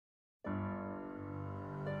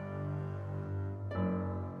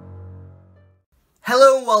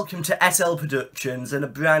Hello and welcome to SL Productions and a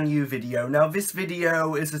brand new video. Now this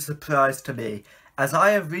video is a surprise to me as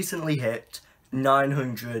I have recently hit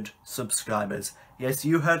 900 subscribers. Yes,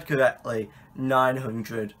 you heard correctly,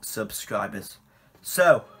 900 subscribers.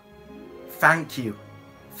 So, thank you.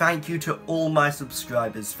 Thank you to all my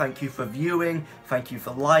subscribers. Thank you for viewing, thank you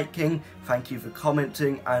for liking, thank you for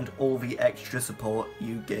commenting and all the extra support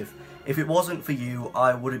you give. If it wasn't for you,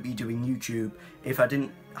 I wouldn't be doing YouTube. If I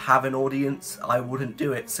didn't have an audience, I wouldn't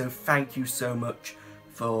do it. So thank you so much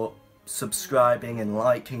for subscribing and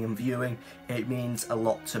liking and viewing. It means a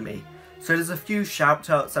lot to me. So there's a few shout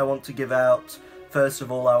outs I want to give out. First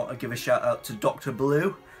of all, I'll give a shout out to Dr.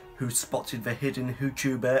 Blue, who spotted the hidden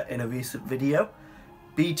whotuber in a recent video.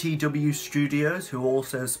 BTW Studios, who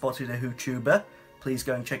also spotted a whotuber. Please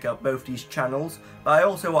go and check out both these channels. But I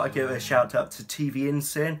also want to give a shout out to TV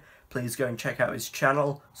Insin. Please go and check out his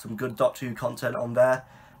channel. Some good Doctor Who content on there.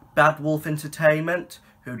 Bad Wolf Entertainment,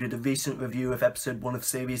 who did a recent review of episode 1 of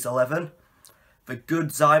series 11. The Good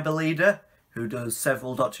Zyber Leader, who does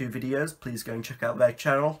several Doctor Who videos. Please go and check out their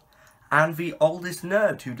channel. And The Oldest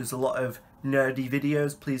Nerd, who does a lot of nerdy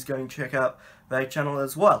videos. Please go and check out their channel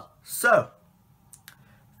as well. So,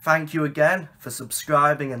 thank you again for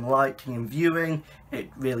subscribing and liking and viewing. It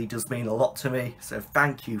really does mean a lot to me. So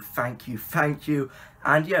thank you, thank you, thank you.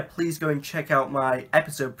 And yeah, please go and check out my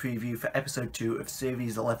episode preview for episode 2 of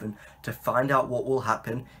series 11 to find out what will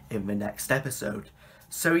happen in the next episode.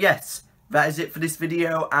 So yes, that is it for this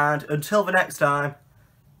video, and until the next time,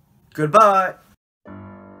 goodbye.